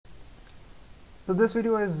So this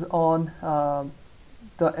video is on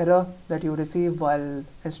the error that you receive while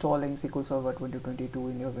installing SQL Server 2022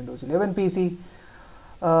 in your Windows 11 PC.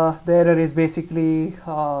 The error is basically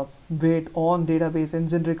wait on database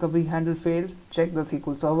engine recovery handle failed. Check the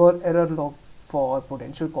SQL Server error log for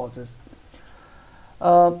potential causes.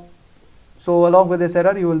 So along with this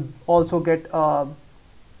error, you will also get a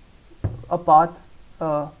path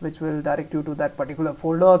which will direct you to that particular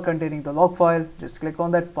folder containing the log file. Just click on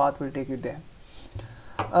that path, will take you there.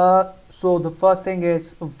 So the first thing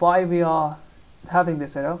is why we are having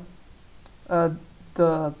this error.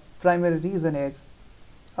 The primary reason is,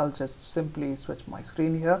 I'll just simply switch my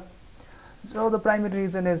screen here. So the primary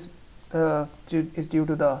reason is due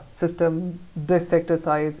to the system disk sector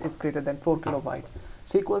size is greater than 4 kilobytes.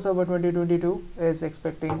 SQL Server 2022 is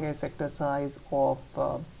expecting a sector size of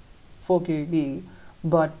 4 KB,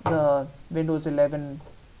 but the Windows 11,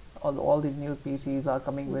 all these new PCs are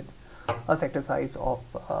coming with a sector size of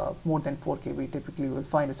more than 4 KB. Typically you will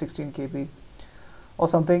find a 16 KB or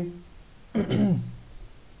something.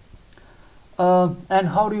 And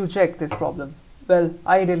how do you check this problem? Well,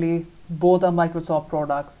 ideally both are Microsoft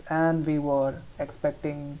products and we were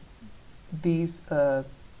expecting these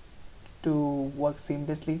to work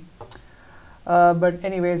seamlessly, but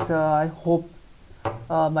anyways, I hope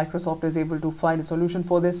Microsoft is able to find a solution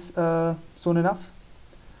for this soon enough.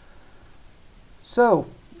 So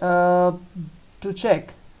to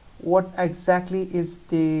check what exactly is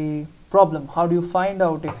the problem, how do you find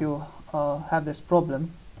out if you have this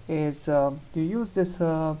problem, is you use this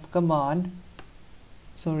command.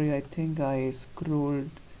 Sorry, I think I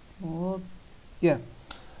scrolled. Oh, yeah.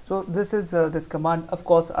 So this is this command. Of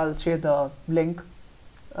course, I'll share the link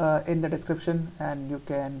in the description, and you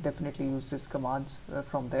can definitely use this commands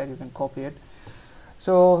from there. You can copy it.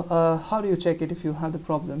 So how do you check it if you have the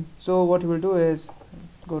problem? So what you will do is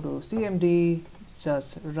go to CMD,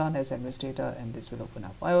 just run as administrator, and this will open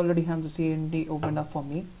up. I already have the CMD opened up for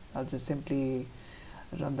me. I'll just simply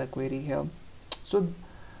run the query here. So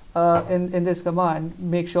in this command,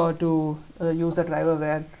 make sure to use the driver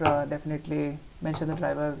where definitely mention the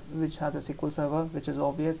driver which has a SQL Server, which is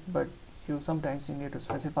obvious, but sometimes you need to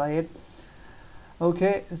specify it.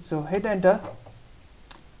 Okay, so hit enter.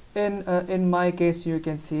 In my case, you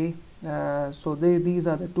can see so these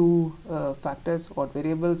are the two factors or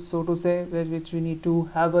variables, so to say, which we need to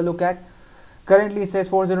have a look at. Currently it says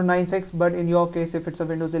 4096, but in your case, if it's a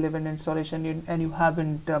Windows 11 installation and you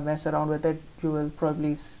haven't messed around with it, you will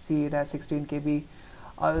probably see it as 16 KB.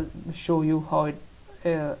 I'll show you how it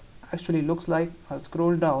actually looks like. I'll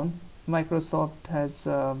scroll down. Microsoft has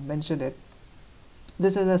mentioned it.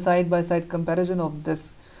 This is a side-by-side comparison of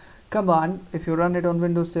this command if you run it on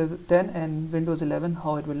Windows 10 and Windows 11,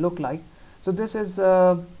 how it will look like. So this is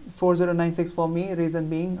 4096 for me. Reason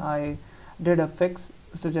being, I did a fix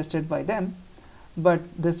suggested by them, but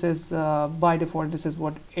this is by default this is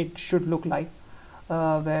what it should look like,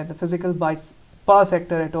 where the physical bytes per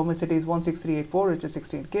sector atomicity is 16384, which is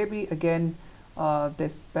 16 KB. Again,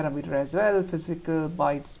 this parameter as well, physical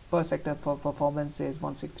bytes per sector for performance is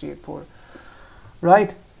 16384.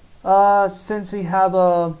 Right. Since we have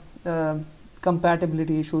a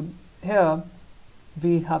compatibility issue here,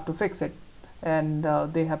 we have to fix it, and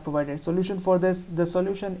they have provided a solution for this. The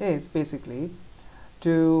solution is basically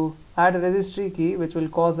to add a registry key which will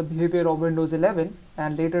cause the behavior of Windows 11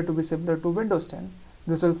 and later to be similar to Windows 10.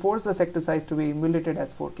 This will force the sector size to be emulated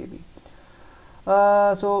as 4 KB.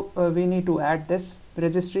 So we need to add this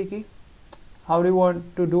registry key. How do you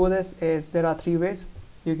want to do this? Is there are three ways.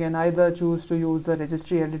 You can either choose to use the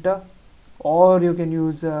registry editor, or you can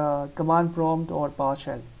use command prompt or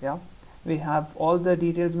PowerShell. Yeah, we have all the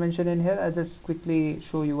details mentioned in here. I'll just quickly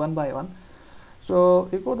show you one by one. So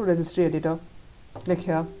you go to registry editor, click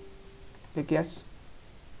here, click yes.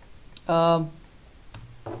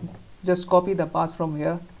 Just copy the path from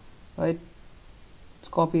here, right?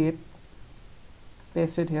 Just copy it,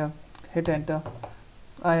 paste it here, hit enter.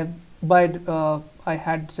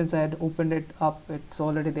 Since I had opened it up, it's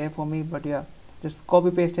already there for me, but yeah, just copy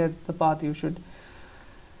paste here the path. You should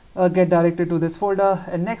get directed to this folder.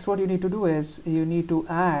 And next what you need to do is you need to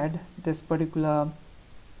add this particular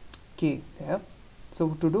key there.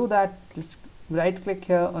 So to do that, just right click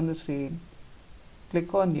here on the screen,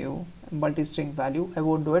 click on new, multi-string value. I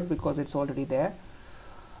won't do it because it's already there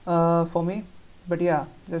for me, but yeah,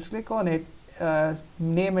 just click on it,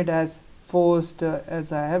 name it as forced,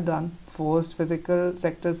 as I have done, forced physical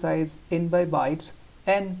sector size in by bytes,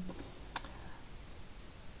 and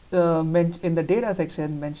in the data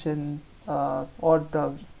section mention or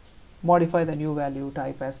modify the new value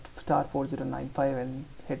type as *4095 and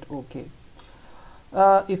hit OK.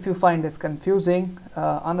 If you find this confusing,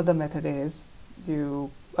 another method is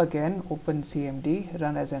you again open CMD,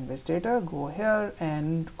 run as administrator, go here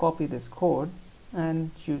and copy this code,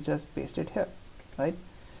 and you just paste it here, right?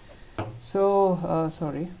 So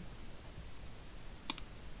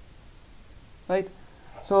right,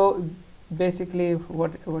 so basically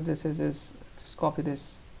what this is just copy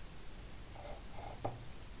this.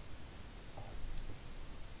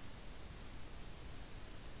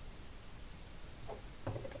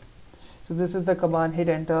 So this is the command, hit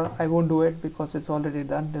enter. I won't do it because it's already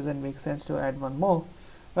done, doesn't make sense to add one more,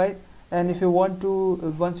 right? And if you want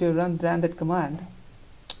to, once you ran that command,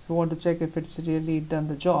 if you want to check if it's really done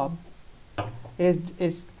the job,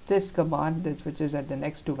 is this command, which is at the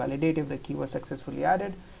next to validate if the key was successfully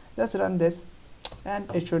added. Just run this and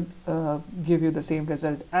it should give you the same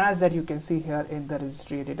result as that you can see here in the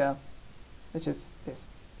registry data, which is this,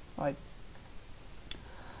 right?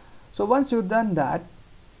 So once you've done that,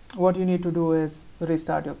 what you need to do is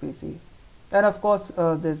restart your PC, and of course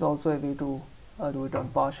there's also a way to do it on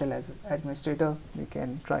PowerShell as administrator. You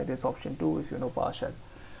can try this option too if you know PowerShell.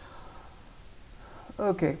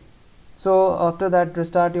 Okay, so after that,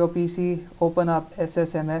 restart your PC, open up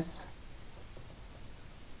SSMS.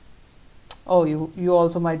 Oh, you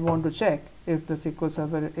also might want to check if the SQL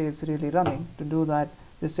Server is really running. To do that,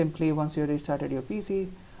 just simply, once you restarted your PC,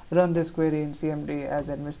 run this query in CMD as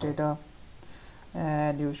administrator,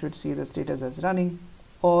 and you should see the status as running.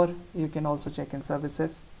 Or you can also check in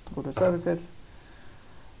services, go to services,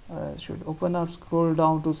 should open up, scroll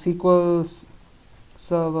down to SQL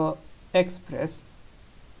Server Express,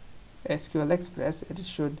 SQL Express, it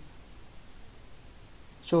should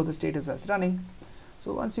show the status as running.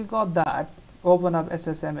 So once you got that, open up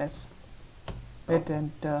SSMS, hit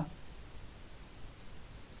enter,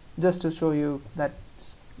 just to show you that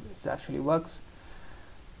this actually works.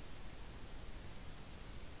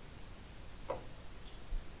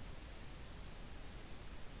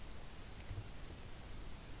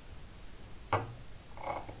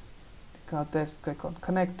 Got this, click on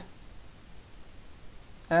connect,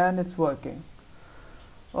 and it's working.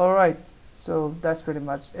 Alright, so that's pretty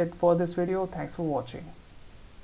much it for this video. Thanks for watching.